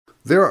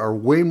There are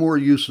way more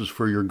uses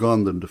for your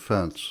gun than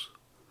defense.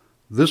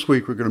 This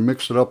week we're going to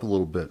mix it up a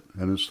little bit,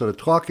 and instead of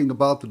talking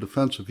about the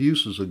defensive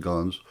uses of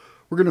guns,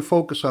 we're going to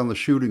focus on the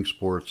shooting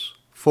sports,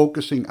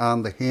 focusing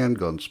on the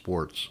handgun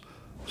sports.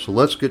 So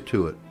let's get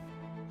to it.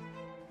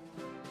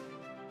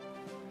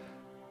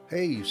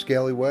 Hey, you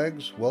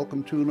scallywags,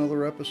 welcome to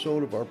another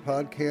episode of our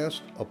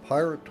podcast, A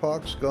Pirate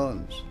Talks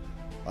Guns.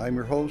 I'm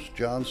your host,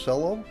 John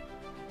Sello.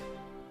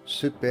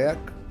 Sit back,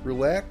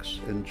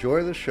 relax,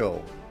 enjoy the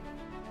show.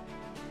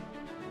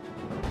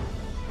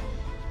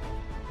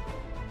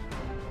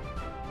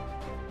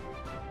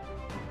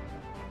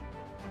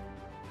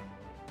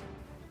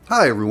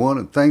 Hi everyone,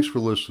 and thanks for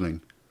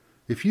listening.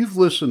 If you've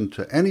listened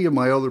to any of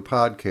my other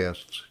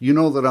podcasts, you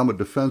know that I'm a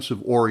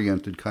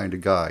defensive-oriented kind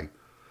of guy.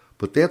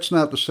 But that's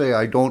not to say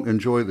I don't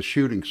enjoy the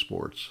shooting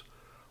sports.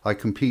 I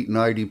compete in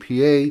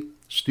IDPA,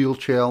 Steel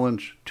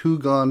Challenge,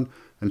 two-gun,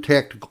 and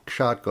tactical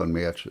shotgun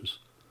matches.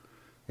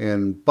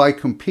 And by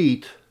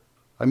compete,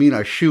 I mean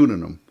I shoot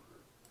in them.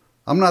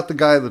 I'm not the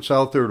guy that's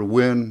out there to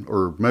win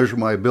or measure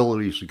my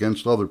abilities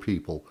against other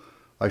people.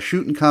 I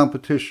shoot in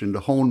competition to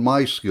hone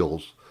my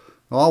skills,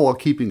 all while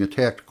keeping a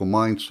tactical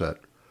mindset.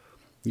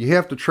 You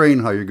have to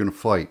train how you're going to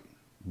fight.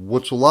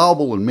 What's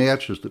allowable in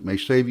matches that may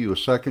save you a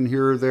second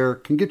here or there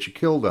can get you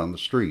killed on the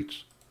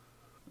streets.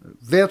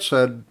 That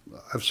said,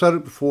 I've said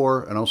it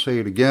before and I'll say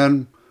it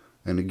again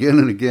and again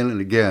and again and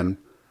again.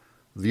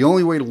 The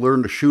only way to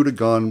learn to shoot a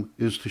gun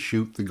is to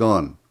shoot the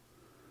gun.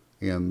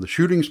 And the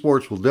shooting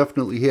sports will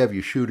definitely have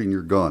you shooting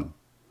your gun.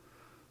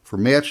 For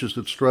matches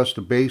that stress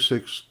the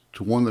basics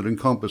to one that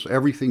encompass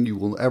everything you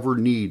will ever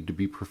need to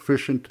be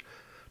proficient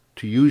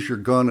to use your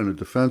gun in a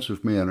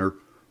defensive manner,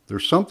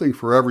 there's something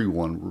for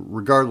everyone,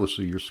 regardless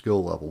of your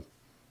skill level.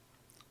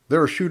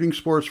 There are shooting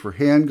sports for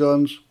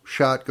handguns,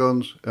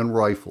 shotguns, and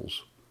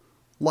rifles.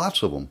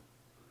 Lots of them.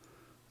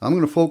 I'm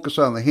going to focus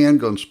on the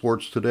handgun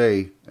sports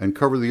today and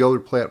cover the other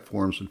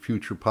platforms in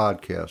future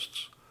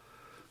podcasts.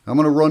 I'm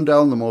going to run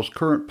down the most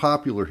current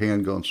popular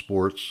handgun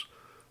sports,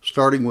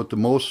 starting with the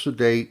most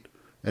sedate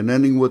and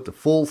ending with the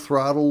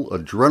full-throttle,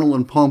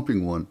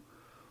 adrenaline-pumping one.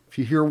 If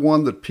you hear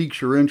one that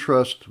piques your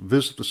interest,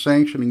 visit the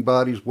sanctioning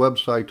body's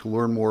website to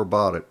learn more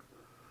about it.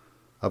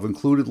 I've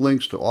included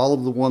links to all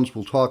of the ones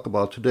we'll talk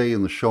about today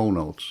in the show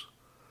notes.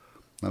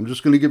 I'm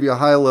just going to give you a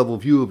high-level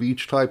view of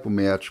each type of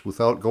match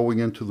without going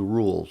into the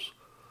rules.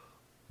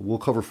 We'll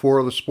cover 4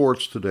 of the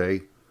sports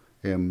today,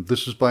 and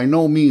this is by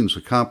no means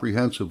a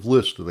comprehensive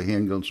list of the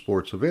handgun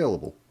sports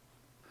available.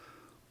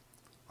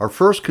 Our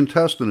first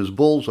contestant is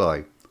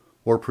Bullseye,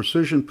 or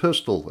Precision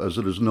Pistol as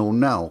it is known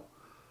now.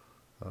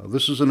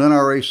 This is an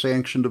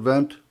NRA-sanctioned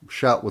event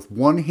shot with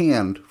one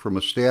hand from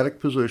a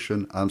static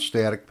position on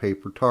static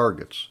paper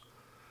targets.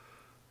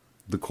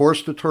 The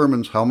course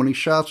determines how many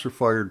shots are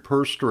fired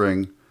per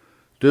string,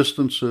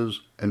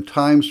 distances, and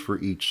times for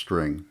each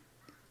string.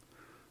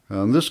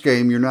 Now, in this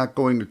game, you're not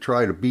going to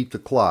try to beat the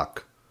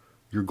clock.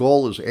 Your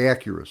goal is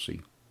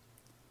accuracy.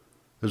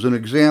 As an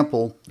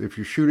example, if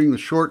you're shooting the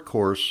short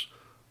course,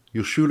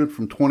 you'll shoot it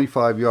from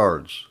 25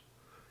 yards.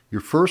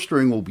 Your first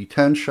string will be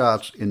 10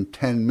 shots in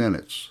 10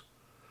 minutes.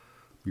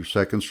 Your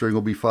second string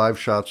will be 5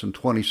 shots in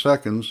 20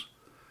 seconds,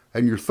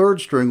 and your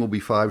third string will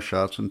be 5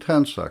 shots in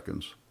 10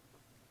 seconds.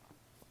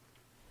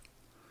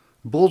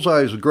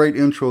 Bullseye is a great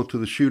intro to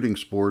the shooting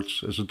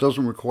sports as it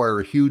doesn't require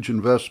a huge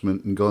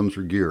investment in guns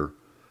or gear.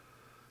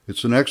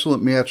 It's an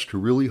excellent match to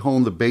really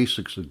hone the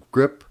basics of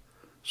grip,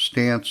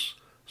 stance,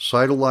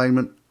 sight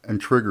alignment,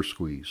 and trigger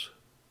squeeze.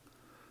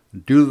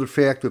 Due to the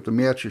fact that the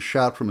match is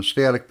shot from a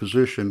static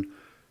position,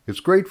 it's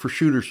great for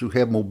shooters who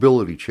have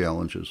mobility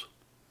challenges.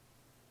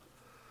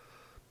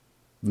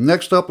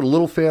 Next up, at a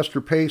little faster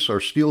pace, are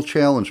Steel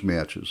Challenge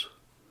matches.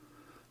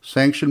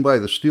 Sanctioned by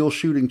the Steel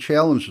Shooting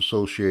Challenge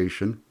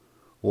Association,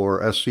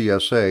 or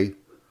SCSA,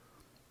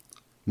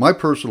 my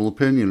personal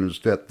opinion is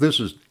that this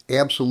is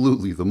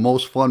absolutely the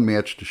most fun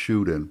match to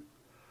shoot in.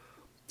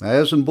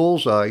 As in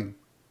Bullseye,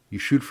 you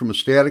shoot from a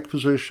static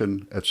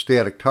position at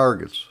static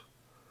targets.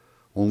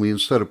 Only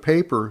instead of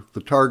paper,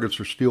 the targets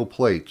are steel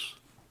plates.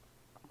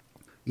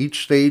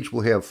 Each stage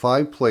will have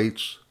 5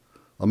 plates,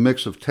 a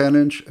mix of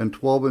 10-inch and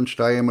 12-inch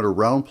diameter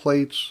round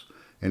plates,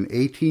 and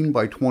 18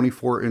 by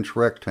 24-inch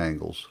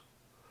rectangles.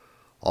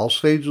 All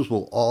stages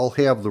will all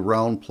have the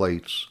round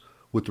plates,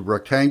 with the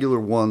rectangular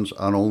ones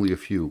on only a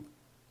few.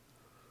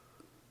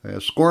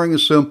 Scoring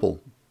is simple.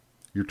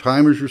 Your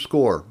time is your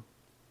score.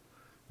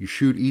 You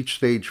shoot each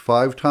stage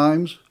 5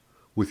 times,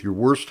 with your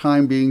worst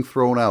time being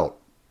thrown out.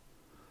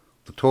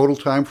 The total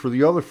time for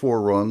the other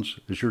 4 runs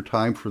is your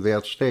time for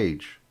that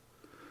stage.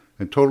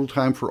 And total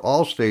time for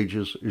all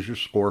stages is your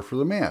score for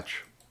the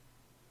match.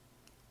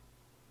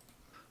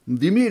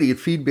 The immediate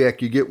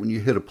feedback you get when you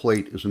hit a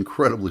plate is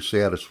incredibly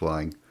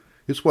satisfying.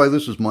 It's why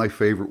this is my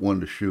favorite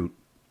one to shoot.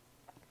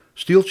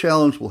 Steel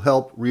Challenge will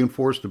help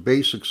reinforce the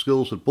basic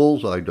skills that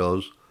Bullseye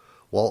does,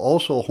 while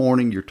also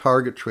honing your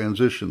target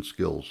transition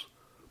skills.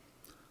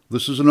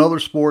 This is another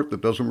sport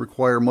that doesn't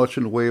require much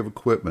in the way of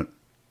equipment.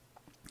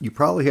 You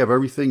probably have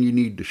everything you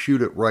need to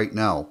shoot it right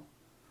now.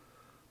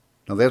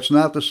 Now that's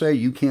not to say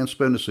you can't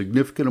spend a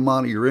significant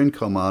amount of your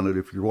income on it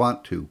if you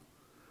want to.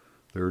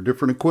 There are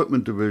different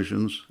equipment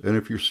divisions, and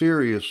if you're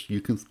serious, you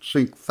can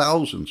sink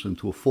thousands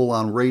into a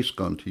full-on race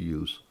gun to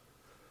use.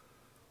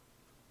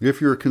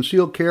 If you're a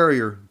concealed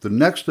carrier, the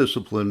next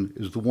discipline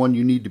is the one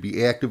you need to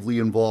be actively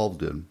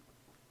involved in.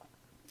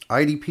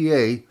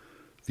 IDPA,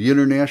 the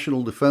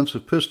International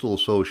Defensive Pistol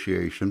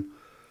Association,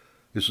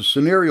 is a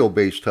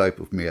scenario-based type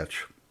of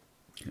match.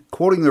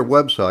 Quoting their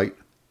website,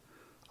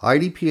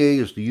 IDPA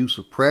is the use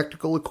of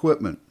practical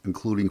equipment,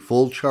 including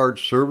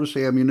full-charge service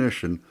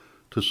ammunition,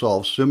 to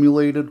solve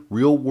simulated,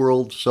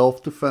 real-world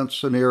self-defense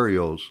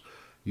scenarios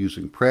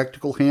using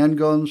practical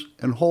handguns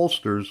and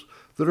holsters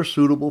that are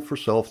suitable for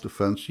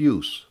self-defense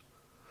use.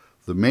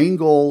 The main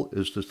goal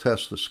is to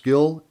test the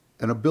skill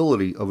and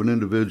ability of an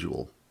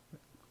individual.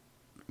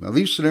 Now,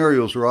 these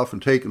scenarios are often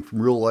taken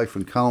from real-life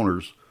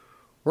encounters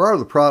or are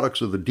the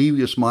products of the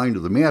devious mind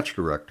of the match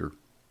director.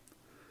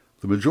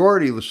 The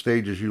majority of the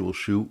stages you will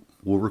shoot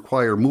will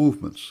require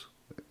movements,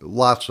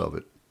 lots of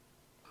it.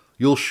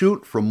 You'll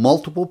shoot from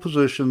multiple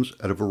positions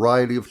at a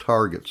variety of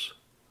targets.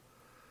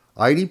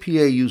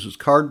 IDPA uses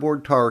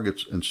cardboard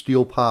targets and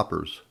steel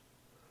poppers.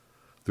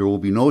 There will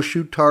be no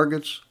shoot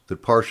targets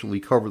that partially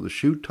cover the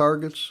shoot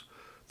targets.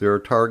 There are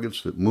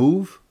targets that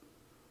move.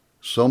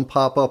 Some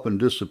pop up and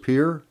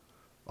disappear.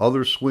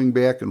 Others swing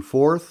back and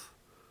forth.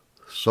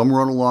 Some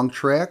run along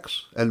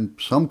tracks, and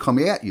some come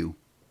at you.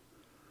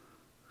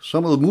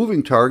 Some of the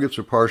moving targets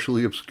are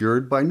partially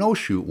obscured by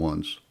no-shoot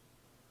ones.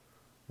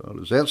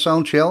 Does that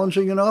sound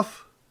challenging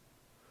enough?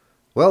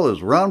 Well,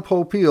 as Ron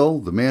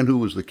Popeil, the man who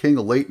was the king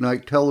of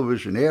late-night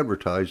television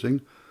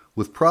advertising,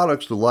 with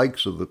products the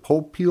likes of the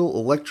Popeil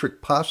electric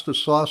pasta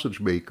sausage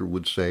maker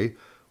would say,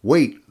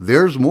 wait,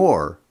 there's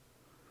more.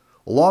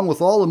 Along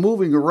with all the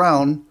moving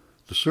around,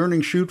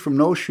 discerning shoot from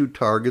no-shoot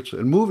targets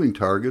and moving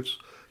targets,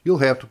 you'll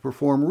have to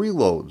perform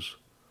reloads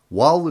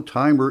while the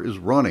timer is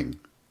running.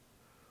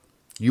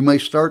 You may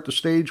start the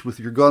stage with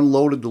your gun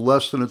loaded to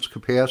less than its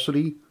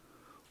capacity,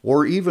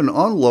 or even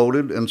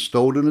unloaded and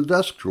stowed in a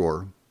desk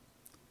drawer.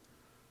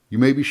 You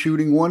may be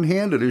shooting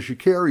one-handed as you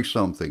carry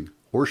something,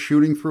 or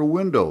shooting through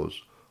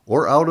windows,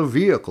 or out of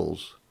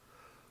vehicles.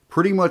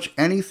 Pretty much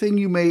anything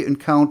you may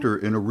encounter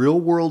in a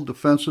real-world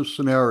defensive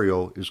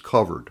scenario is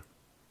covered.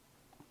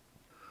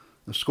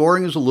 The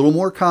scoring is a little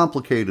more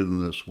complicated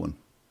than this one.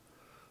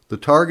 The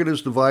target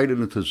is divided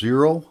into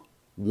 0,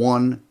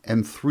 1,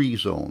 and 3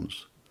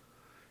 zones.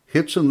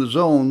 Hits in the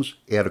zones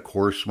add a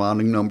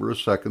corresponding number of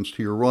seconds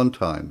to your run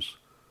times.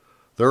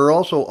 There are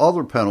also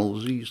other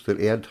penalties that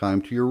add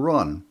time to your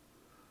run.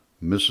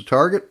 Miss a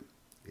target?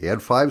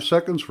 Add 5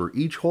 seconds for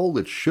each hole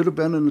that should have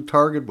been in the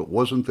target but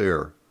wasn't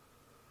there.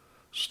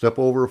 Step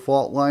over a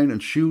fault line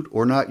and shoot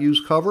or not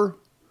use cover?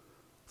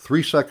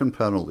 3-second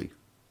penalty.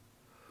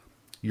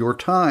 Your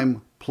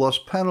time plus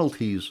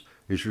penalties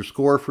is your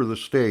score for the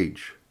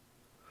stage.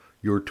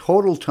 Your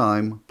total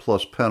time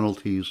plus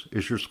penalties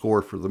is your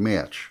score for the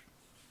match.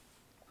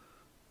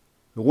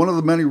 One of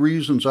the many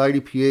reasons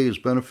IDPA is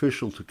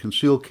beneficial to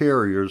concealed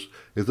carriers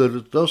is that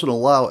it doesn't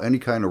allow any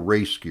kind of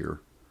race gear.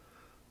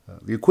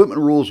 The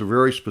equipment rules are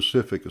very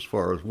specific as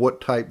far as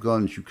what type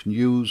guns you can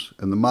use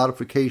and the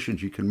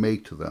modifications you can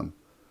make to them.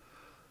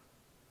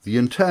 The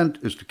intent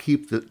is to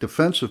keep the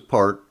defensive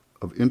part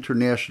of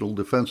International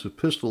Defensive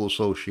Pistol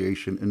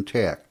Association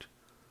intact.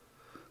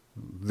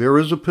 There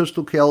is a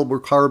pistol caliber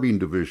carbine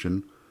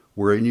division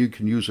wherein you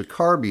can use a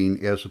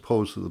carbine as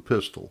opposed to the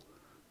pistol.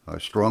 I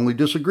strongly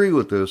disagree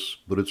with this,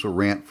 but it's a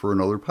rant for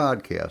another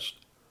podcast.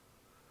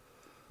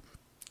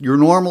 Your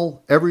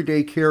normal,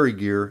 everyday carry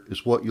gear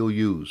is what you'll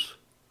use.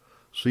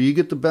 So you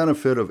get the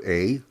benefit of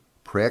A,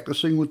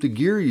 practicing with the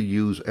gear you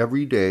use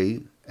every day,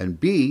 and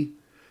B,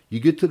 you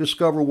get to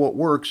discover what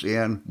works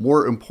and,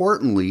 more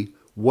importantly,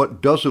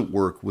 what doesn't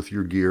work with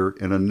your gear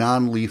in a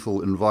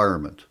non-lethal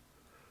environment.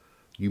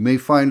 You may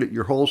find that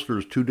your holster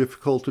is too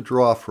difficult to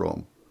draw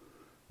from.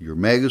 Your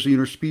magazine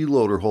or speed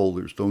loader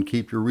holders don't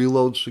keep your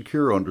reloads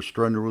secure under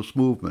strenuous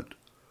movement,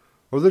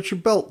 or that your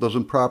belt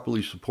doesn't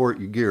properly support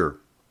your gear.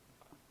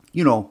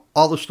 You know,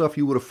 all the stuff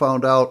you would have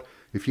found out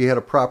if you had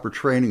a proper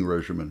training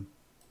regimen.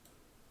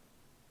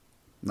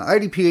 Now,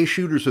 IDPA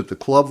shooters at the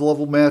club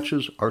level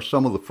matches are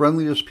some of the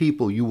friendliest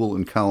people you will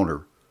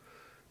encounter.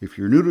 If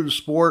you're new to the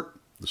sport,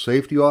 the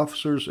safety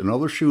officers and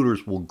other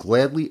shooters will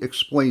gladly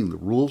explain the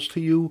rules to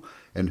you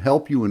and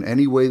help you in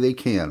any way they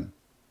can.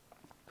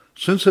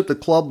 Since at the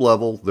club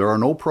level there are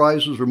no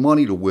prizes or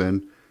money to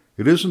win,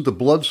 it isn't the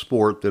blood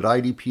sport that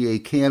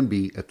IDPA can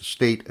be at the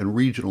state and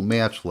regional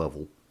match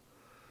level.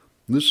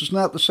 This is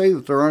not to say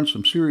that there aren't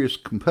some serious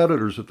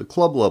competitors at the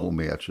club level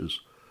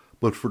matches,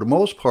 but for the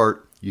most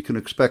part, you can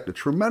expect a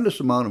tremendous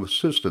amount of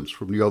assistance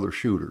from the other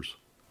shooters.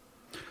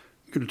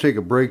 I'm going to take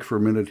a break for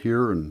a minute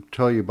here and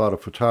tell you about a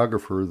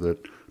photographer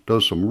that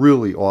does some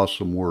really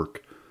awesome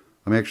work.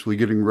 I'm actually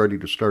getting ready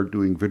to start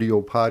doing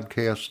video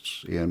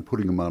podcasts and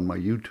putting them on my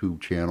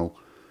YouTube channel,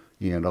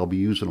 and I'll be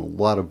using a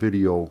lot of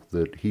video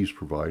that he's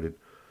provided.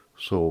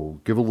 So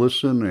give a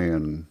listen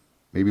and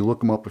maybe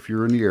look him up if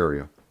you're in the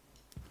area.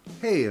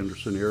 Hey,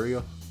 Anderson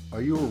area.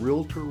 Are you a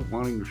realtor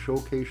wanting to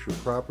showcase your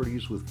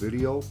properties with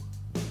video?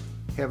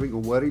 Having a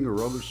wedding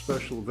or other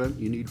special event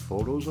you need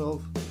photos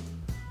of?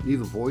 Need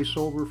a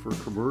voiceover for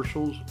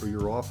commercials or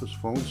your office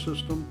phone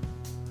system?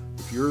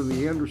 If you're in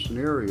the Anderson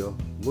area,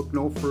 look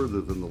no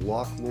further than the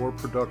Loch Lore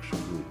Production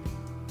Group.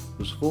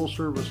 This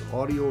full-service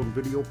audio and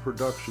video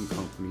production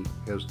company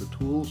has the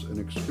tools and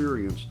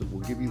experience that will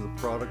give you the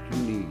product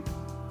you need.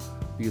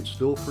 Be it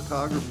still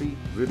photography,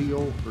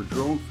 video, or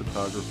drone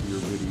photography or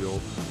video,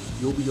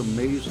 you'll be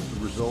amazed at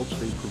the results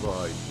they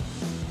provide.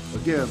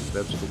 Again,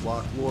 that's the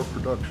Loch Lore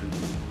Production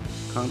Group.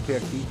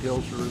 Contact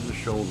details are in the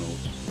show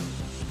notes.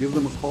 Give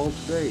them a call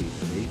today at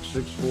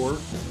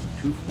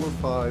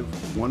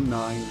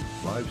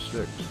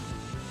 864-245-1956.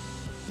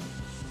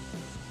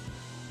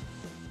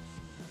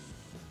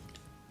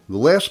 The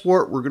last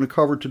sport we're going to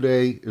cover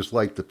today is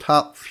like the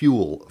top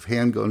fuel of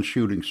handgun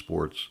shooting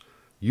sports,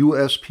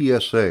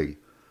 USPSA,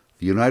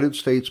 the United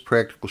States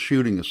Practical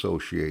Shooting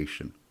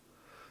Association.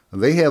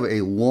 And they have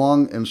a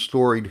long and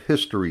storied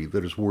history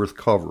that is worth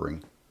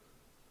covering.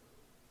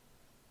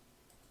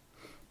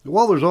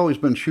 While there's always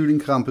been shooting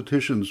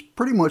competitions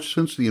pretty much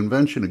since the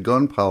invention of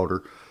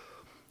gunpowder,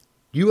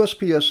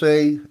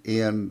 USPSA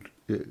and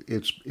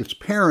its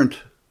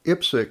parent,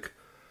 IPSC,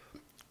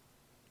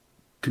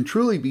 can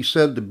truly be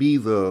said to be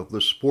the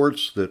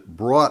sports that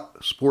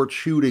brought sports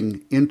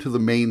shooting into the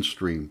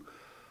mainstream.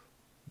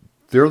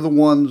 They're the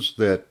ones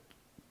that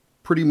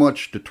pretty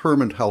much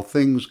determined how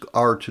things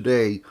are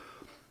today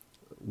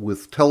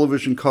with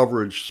television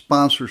coverage,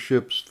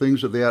 sponsorships,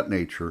 things of that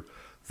nature.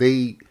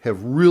 They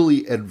have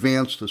really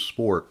advanced the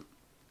sport.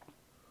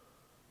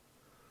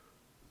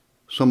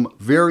 Some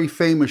very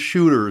famous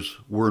shooters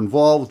were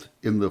involved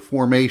in the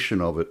formation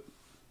of it.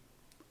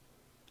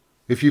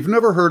 If you've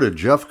never heard of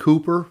Jeff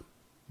Cooper,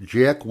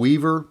 Jack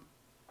Weaver,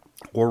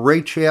 or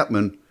Ray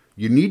Chapman,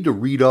 you need to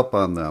read up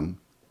on them.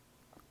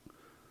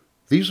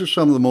 These are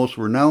some of the most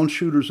renowned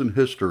shooters in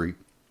history,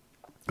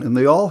 and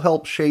they all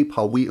help shape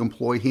how we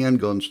employ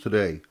handguns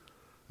today.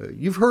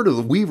 You've heard of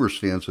the Weaver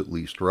stance at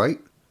least, right?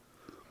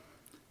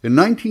 In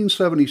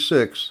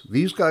 1976,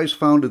 these guys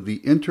founded the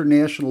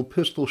International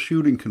Pistol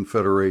Shooting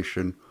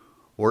Confederation,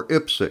 or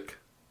IPSC.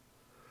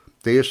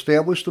 They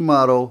established the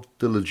motto,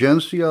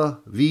 Diligentia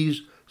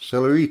vis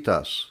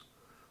celeritas,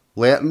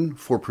 Latin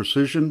for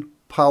precision,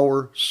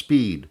 power,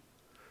 speed,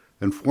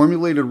 and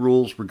formulated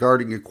rules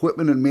regarding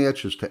equipment and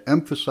matches to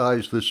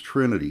emphasize this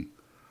trinity.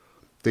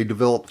 They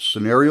developed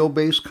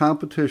scenario-based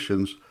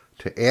competitions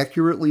to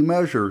accurately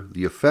measure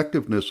the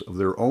effectiveness of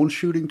their own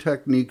shooting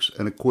techniques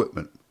and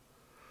equipment.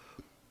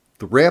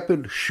 The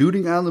rapid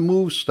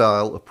shooting-on-the-move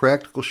style of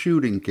practical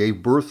shooting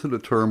gave birth to the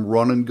term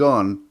run and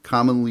gun,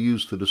 commonly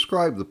used to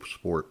describe the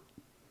sport.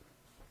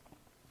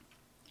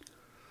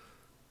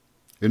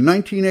 In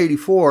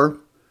 1984,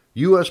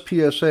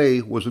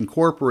 USPSA was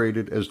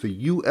incorporated as the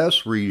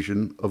U.S.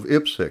 region of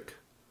IPSC.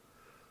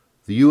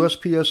 The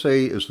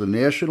USPSA is the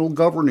national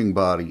governing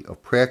body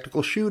of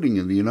practical shooting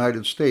in the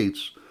United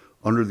States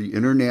under the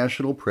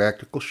International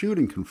Practical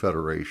Shooting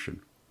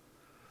Confederation.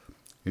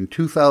 In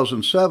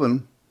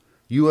 2007,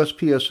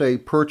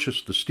 USPSA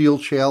purchased the Steel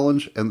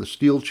Challenge and the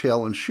Steel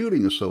Challenge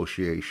Shooting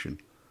Association.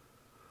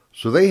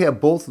 So they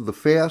have both of the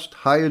fast,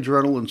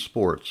 high-adrenaline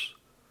sports.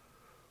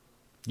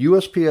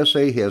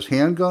 USPSA has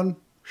handgun,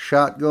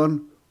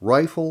 shotgun,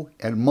 rifle,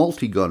 and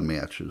multi-gun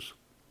matches.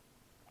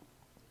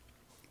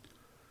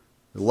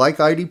 Like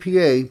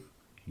IDPA,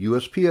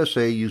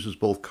 USPSA uses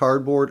both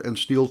cardboard and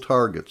steel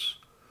targets.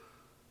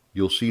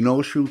 You'll see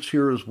no-shoots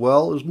here as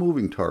well as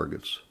moving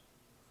targets.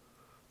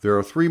 There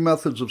are 3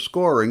 methods of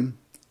scoring,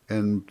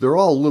 and they're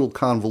all a little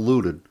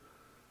convoluted,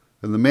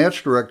 and the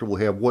match director will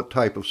have what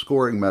type of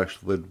scoring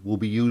method will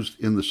be used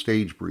in the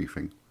stage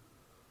briefing.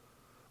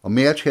 A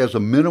match has a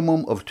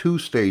minimum of 2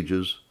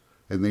 stages,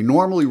 and they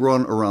normally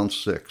run around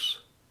 6.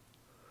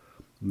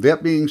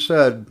 That being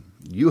said,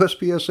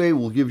 USPSA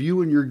will give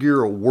you and your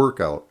gear a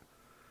workout.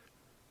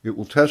 It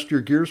will test your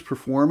gear's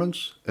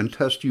performance and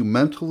test you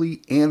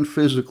mentally and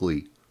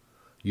physically.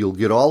 You'll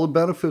get all the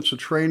benefits of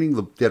training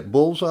that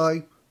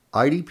Bullseye,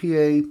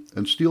 IDPA,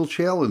 and Steel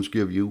Challenge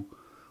give you,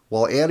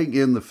 while adding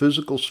in the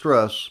physical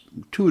stress,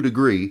 to a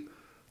degree,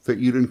 that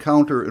you'd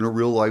encounter in a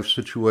real-life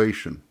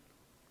situation.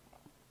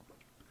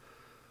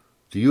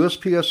 The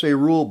USPSA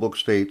rulebook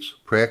states,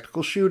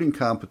 practical shooting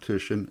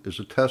competition is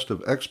a test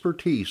of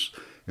expertise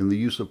in the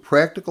use of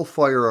practical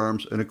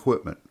firearms and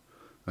equipment.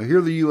 Now here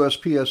the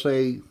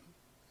USPSA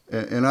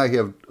and I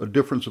have a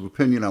difference of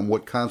opinion on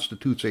what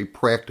constitutes a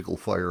practical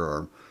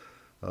firearm.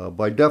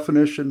 By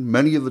definition,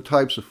 many of the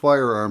types of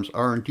firearms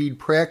are indeed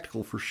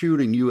practical for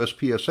shooting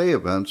USPSA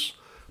events,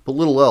 but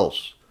little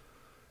else.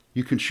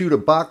 You can shoot a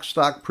box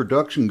stock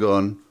production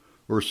gun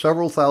or a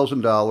several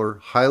 $1,000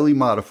 highly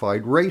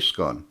modified race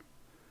gun.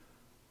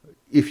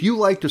 If you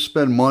like to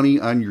spend money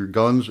on your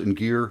guns and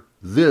gear,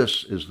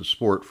 this is the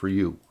sport for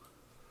you.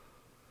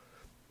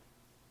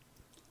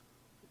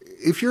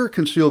 If you're a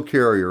concealed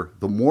carrier,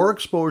 the more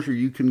exposure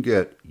you can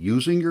get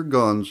using your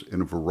guns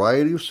in a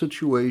variety of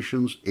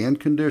situations and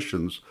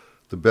conditions,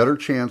 the better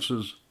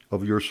chances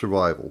of your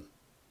survival.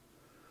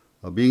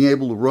 Being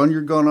able to run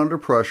your gun under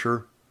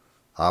pressure,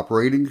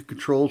 operating the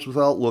controls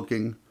without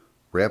looking,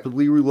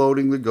 rapidly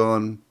reloading the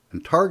gun,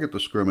 and target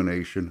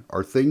discrimination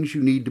are things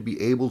you need to be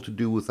able to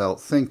do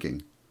without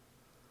thinking.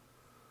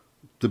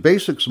 The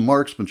basics of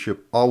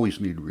marksmanship always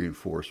need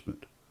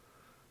reinforcement.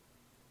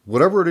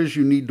 Whatever it is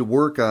you need to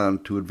work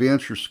on to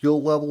advance your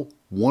skill level,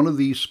 one of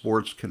these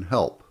sports can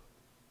help.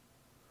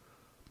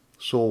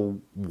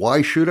 So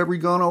why should every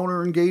gun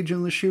owner engage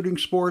in the shooting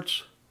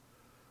sports?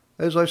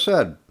 As I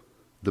said,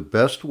 the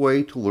best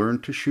way to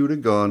learn to shoot a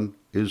gun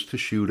is to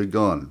shoot a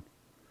gun.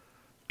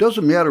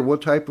 Doesn't matter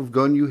what type of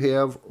gun you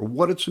have or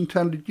what its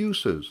intended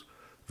use is.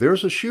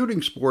 There's a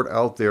shooting sport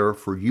out there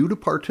for you to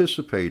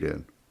participate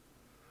in.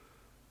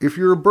 If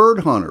you're a bird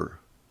hunter,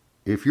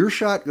 if your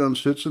shotgun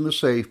sits in the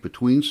safe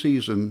between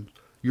seasons,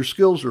 your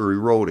skills are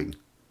eroding.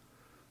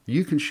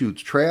 You can shoot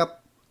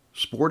trap,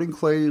 sporting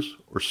clays,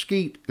 or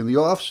skeet in the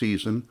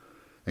off-season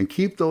and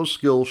keep those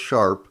skills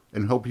sharp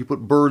and help you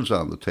put birds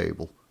on the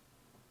table.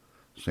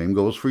 Same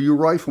goes for you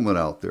riflemen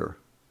out there.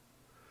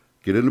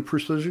 Get into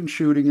precision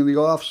shooting in the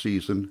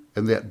off-season,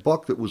 and that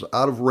buck that was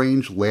out of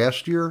range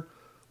last year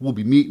will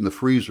be meat in the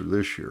freezer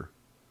this year.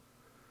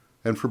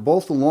 And for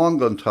both the long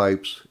gun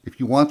types, if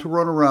you want to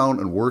run around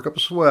and work up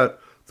a sweat,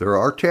 there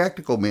are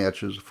tactical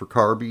matches for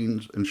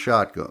carbines and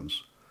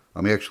shotguns.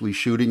 I'm actually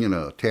shooting in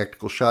a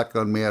tactical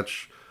shotgun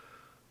match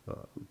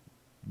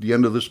the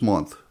end of this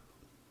month.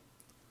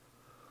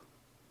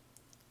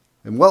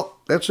 And well,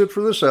 that's it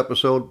for this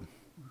episode.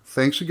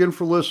 Thanks again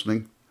for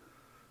listening.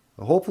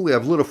 Hopefully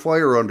I've lit a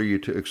fire under you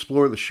to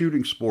explore the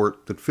shooting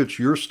sport that fits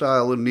your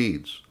style and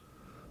needs.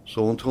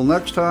 So until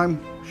next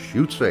time,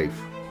 shoot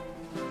safe.